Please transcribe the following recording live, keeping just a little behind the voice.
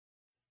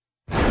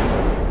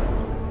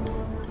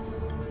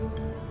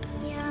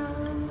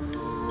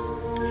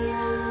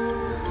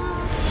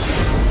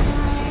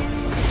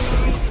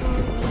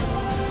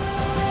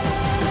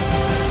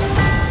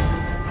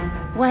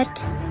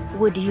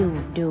would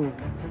you do?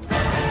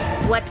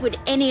 What would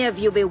any of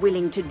you be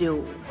willing to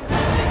do?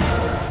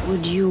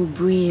 Would you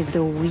brave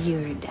the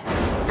weird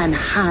and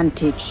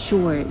haunted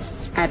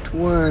shores at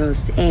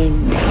world's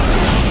end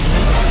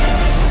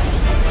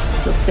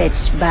to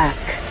fetch back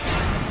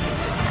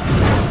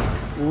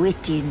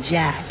Witty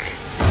Jack?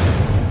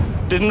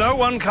 Did no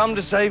one come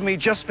to save me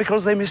just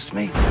because they missed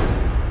me?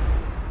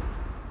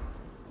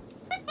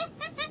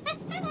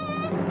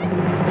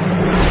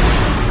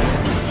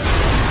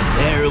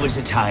 There was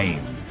a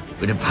time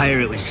when a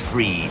pirate was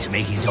free to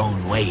make his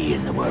own way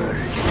in the world.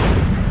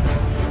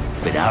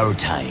 But our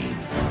time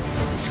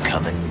is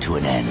coming to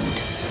an end.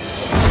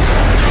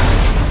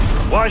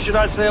 Why should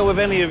I sail with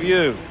any of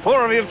you?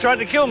 4 of you have tried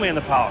to kill me in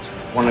the past.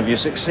 1 of you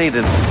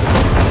succeeded.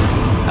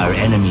 Our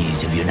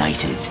enemies have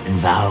united and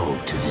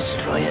vowed to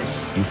destroy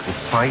us. You will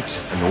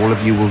fight, and all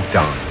of you will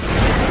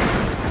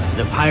die.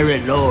 The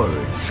pirate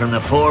lords from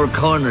the 4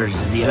 corners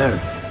of the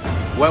earth.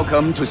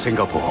 Welcome to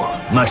Singapore.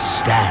 Must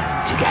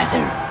stand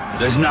together.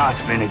 There's not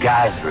been a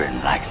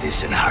gathering like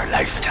this in our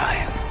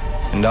lifetime.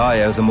 And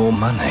I owe them all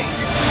money.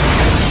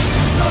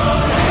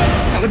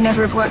 That would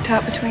never have worked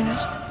out between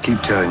us.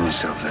 Keep telling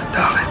yourself that,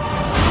 darling.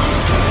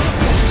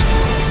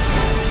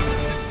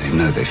 They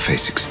know they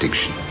face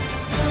extinction.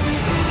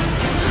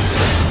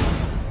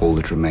 All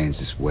that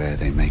remains is where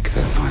they make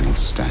their final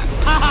stand.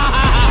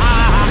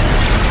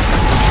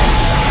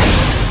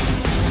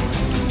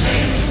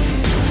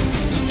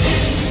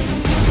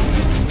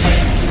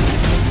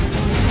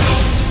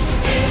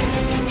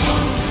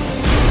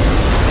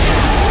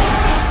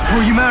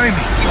 Will you marry me? I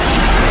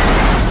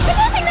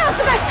don't think now's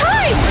the best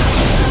time!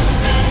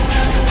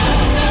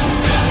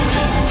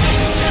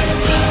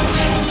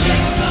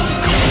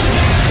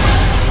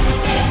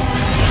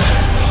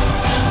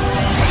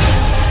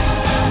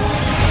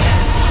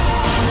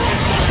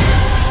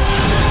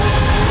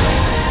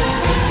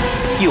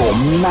 You're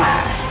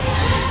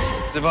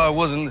mad. If I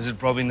wasn't, this would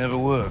probably never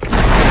work.